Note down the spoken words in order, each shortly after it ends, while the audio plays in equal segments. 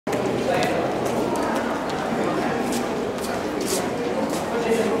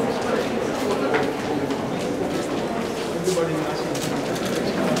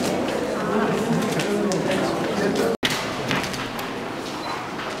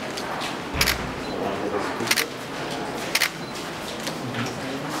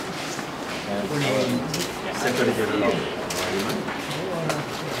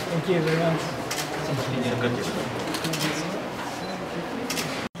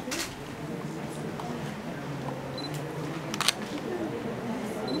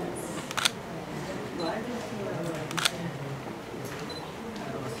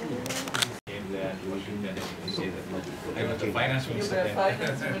finance minister. You were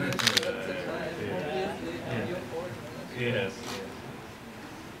finance minister at the time, obviously. Yes.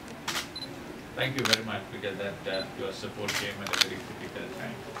 Thank you very much, because that your support came at a very critical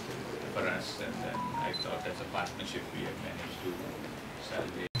time for us, and then I thought as a partnership we have managed to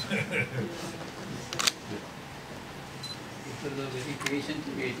salvage. It was a very patient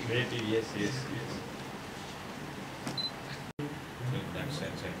waiting. Yes. In that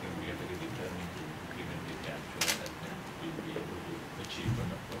sense, I think we are very determined to implement it and sure that we will be able to achieve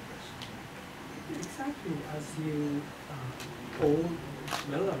further progress. Exactly as you all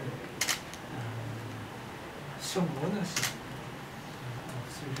well aware, strong ownership of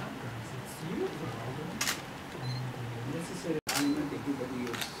Sri Lanka is your problem, and necessary. Everybody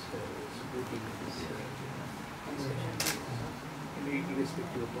is supporting this concession,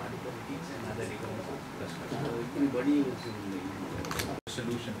 irrespective of party politics and other economic. So everybody is in the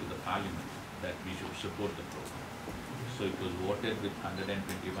Solution to the parliament that we should support the program. So it was voted with 121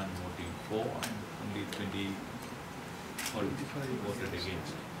 voting for and only 20 voted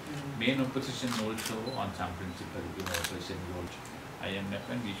against. Main opposition also on some principle, opposition vote IMF,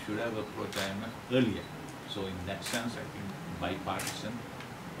 and we should have approached IMF earlier. So in that sense, I think bipartisan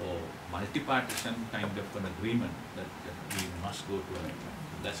or multi-partisan kind of an agreement that we must go to IMF.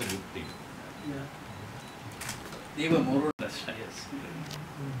 That's a good thing. Yeah. They were more or less, yes.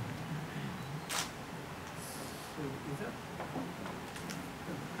 So is that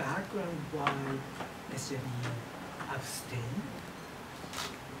the background why SJB abstained?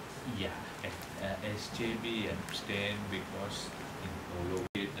 Yeah, SJB abstained because in Colombo,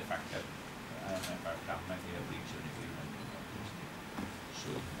 the fact that IMF have come and they have reached an agreement. So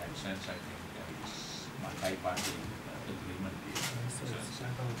in that sense, I think it's multi-party agreement. So it's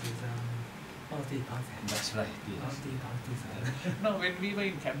multi-party. That's right. Yes. Multi-partisan. No, when we were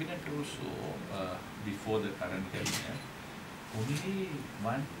in cabinet also, before the current cabinet, only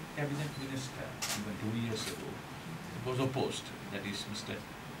one cabinet minister, even 2 years ago, was opposed. That is Mr.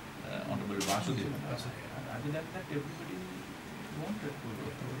 Honorable Vasudevan. Other than that, everybody wanted to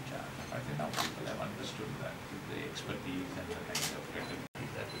approach us. I think now people have understood that with the expertise and the kind of credibility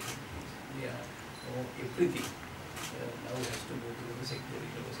that Everything now has to go to the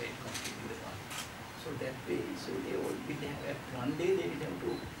secretary of the state completely the one. So that way, so they all will have, at one day they will have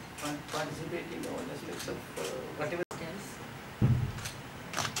to participate in all aspects of whatever.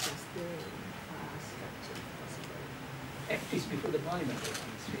 At least before the parliament was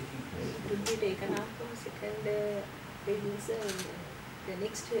speaking. Will be taken up for second readings the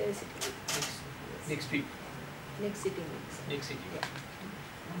next sitting? Next week. Next sitting. Next sitting.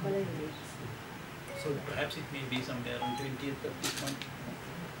 Following weeks. So perhaps it may be somewhere on 20th of this month.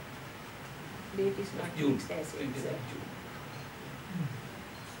 Date is not June. fixed as 20th of June.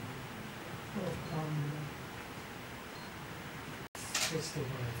 Well, first of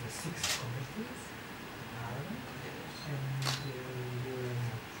all, the 6 committees, and you're in a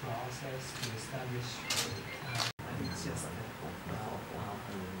process to establish, and it's just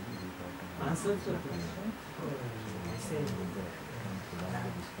answer to the question, saying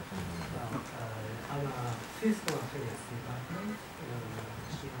our fiscal affairs department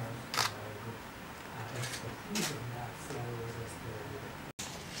should have expertise on that, so just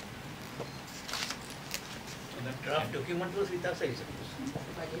That draft document was with us, I suppose.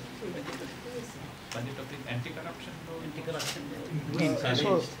 budget of the anti-corruption law. Anti-corruption.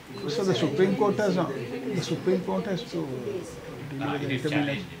 So the Supreme Court has to deal with the It is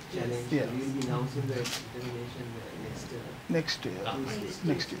determination. challenged. Yeah. We will be announcing the determination next Next year. Ah.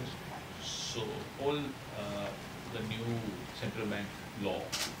 Next year. So all the new central bank law,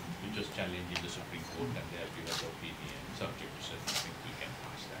 which was challenged in the Supreme Court, and they have given the opinion, subject to certain things, we can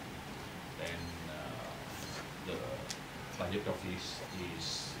pass that. Then the budget office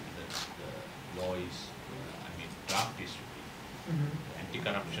is, the law is, draft is ready. The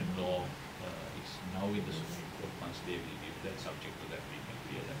anti-corruption law is now in the Supreme Court. Once they will give that, subject to that, we can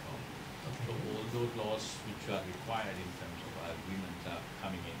clear that out. So all those laws which are required in terms of our agreements are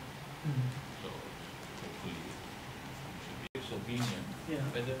coming in. So hopefully we should be its opinion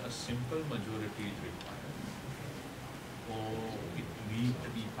whether a simple majority is required or it needs to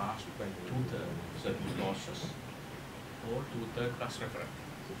be passed by 2/3 certain clauses or 2/3 plus referendum.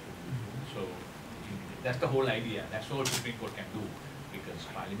 So that's the whole idea. That's what Supreme Court can do, because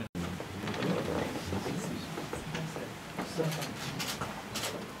Parliament.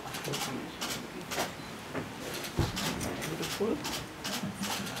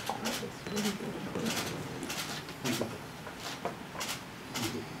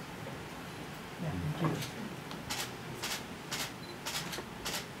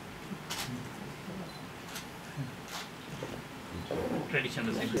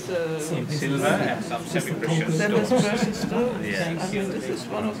 silver and some semi-precious Semi-precious stones. Yes. I think this is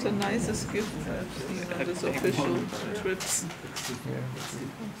one of the nicest gifts I've seen on this official trips.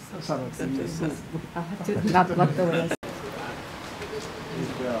 That is Not what the rest.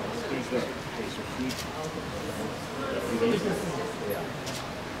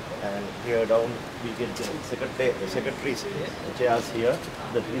 And here down we get the secretaries chairs here,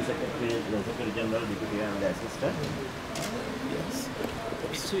 the three secretaries, the Secretary General, Deputy and the Assistant. Yes.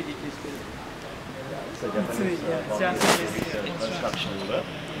 It's a Japanese construction work.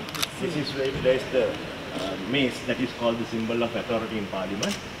 This is where there is the mace that is called the symbol of authority in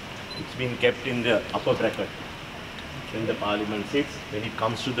Parliament. It's been kept in the upper bracket when the Parliament sits. When it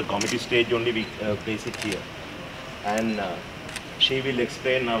comes to the committee stage only we place it here. And she will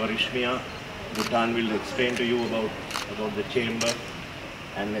explain, our Ishmiya Bhutan will explain to you about the chamber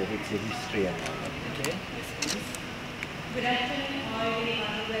and its history and all that. Okay. Good afternoon, all the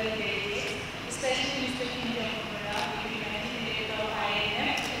honorable delegates, especially Mr. Kenji Okamura, representing the of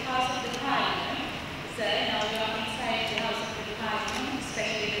IMF, the House of the Parliament. Sir, now you are inside the House of the Parliament,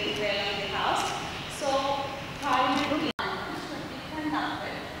 especially the well of the House. So, Parliament should be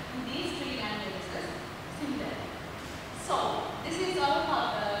conducted in these three ambulances similarly. So, this is our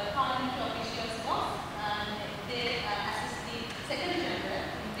Parliament officials box, and they assist the Secretary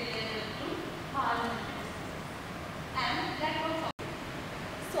General related to Parliament. And that was all.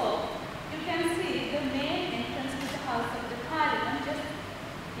 So, you can see the main entrance to the House of the Parliament just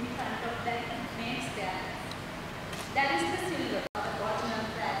in front of that main stair. That is the silver, the original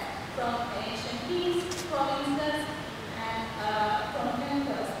flag from ancient kings, provinces, and from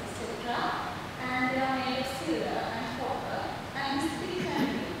temples, etc. And they are made of silver and copper and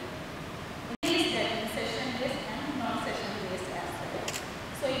spirituality. Based that in session based and non-session based as well.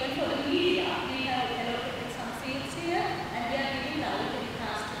 So even for the media, we have allocated some seats here, and we are giving now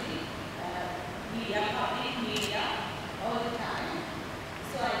telecast to the media, public media all the time.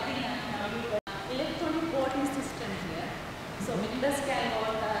 So I think now you got electronic voting system here. So members can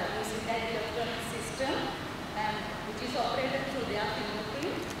vote using that electronic system, and which is operated through their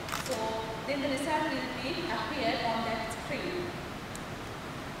fingerprint. So then the result will be appeared on that screen.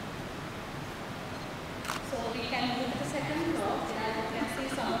 So we can move to the second floor, where you can see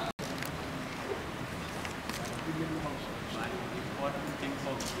some of important thing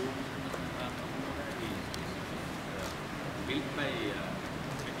for group is built by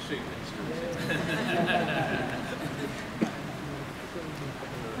extreme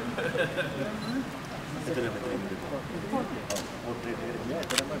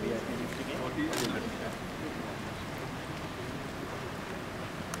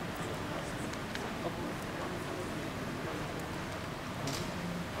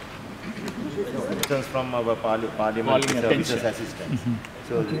From our Parliament Services Assistant.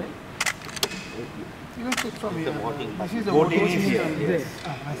 So, Okay. You can click from here. This is the voting voting is here. Yes.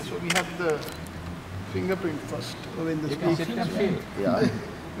 So we have the fingerprint first. So when the speaker, yeah.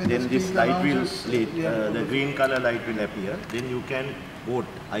 Then this light will lead. the green color light will appear. Then you can vote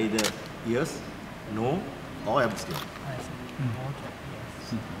either yes, no, or abstain.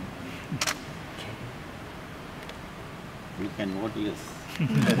 You can vote yes.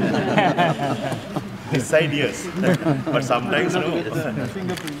 Decide yes, but sometimes no.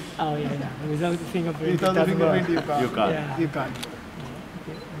 Fingerprint. Oh yeah. Without the fingerprint, Without the fingerprint, you can't. You can't. Yeah. You can't.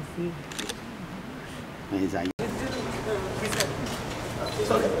 Okay, I see. They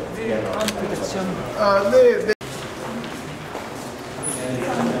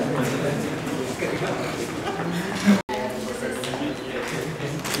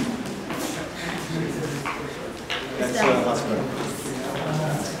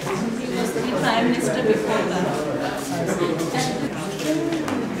he was the Prime Minister before that.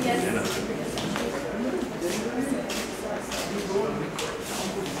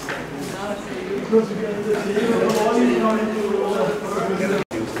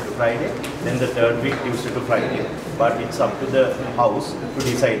 Friday, then the third week Tuesday to Friday, but it's up to the House to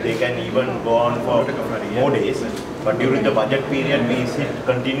decide. They can even go on for more days, but during the budget period we sit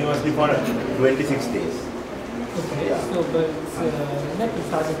continuously for 26 days. Okay, Yeah. so but let me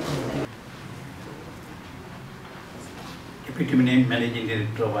start with Deputy Managing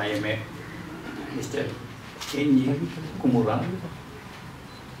Director of IMF, Mr. Kenji Okamura,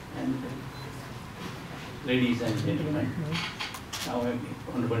 and ladies and gentlemen, our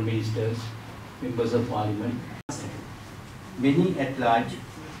honorable ministers, members of parliament, many at large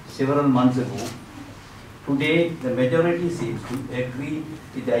several months ago. Today, the majority seems to agree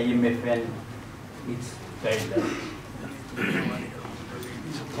with the IMF and its guidelines.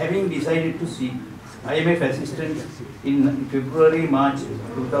 Having decided to seek IMF assistance in February, March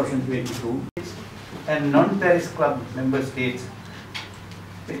 2022, and non-Paris Club member states,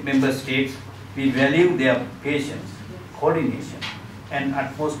 we value their patience, coordination, and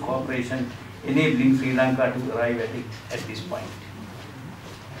utmost cooperation, enabling Sri Lanka to arrive at this point.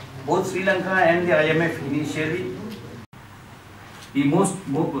 Both Sri Lanka and the IMF initially,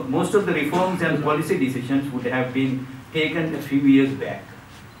 most of the reforms and policy decisions would have been taken a few years back.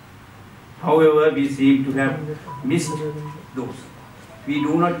 However, we seem to have missed those. We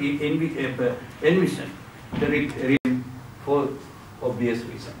do not envision the for obvious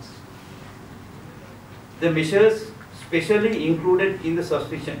reasons. The measures specially included in the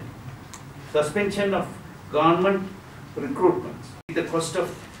suspension of government recruitments, the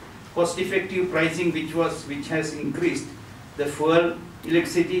cost-effective pricing which has increased the fuel,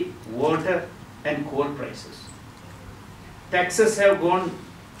 electricity, water, and coal prices. Taxes have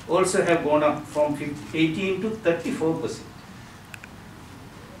also gone up from 18 to 34%.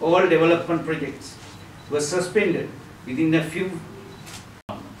 All development projects were suspended within a few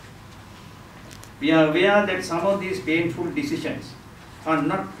months. We are aware that some of these painful decisions are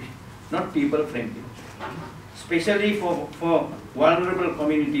not people friendly, especially for vulnerable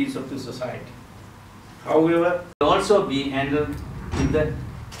communities of the society. However, they also be handled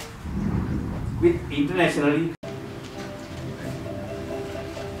with internationally.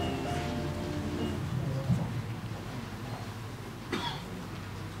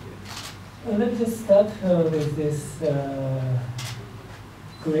 Let's just start with this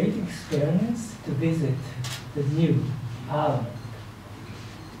great experience to visit the new parliament.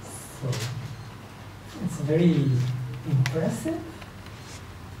 So it's very impressive.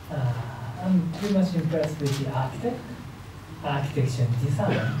 I'm pretty much impressed with the architecture and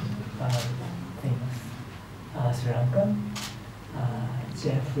design, famous Sri Lankan,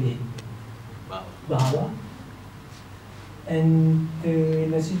 Jeffrey Bawa. And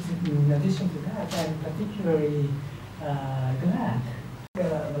in addition to that, I'm particularly glad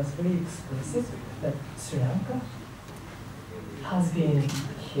it was very explicit that Sri Lanka has been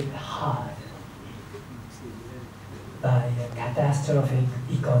hit hard by a catastrophic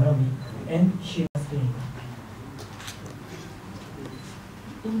economy, and she has been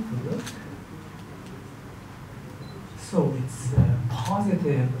improved. So it's a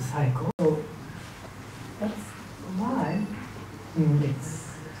positive cycle. So that's why it's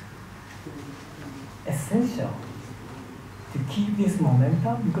essential to keep this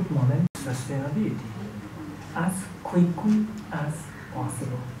momentum, good momentum, sustainability as quickly as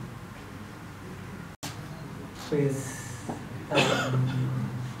possible. With the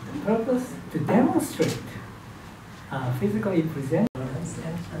purpose to demonstrate, physically present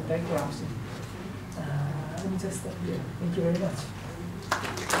and backgrounds. Let me just stop here. Thank you very much.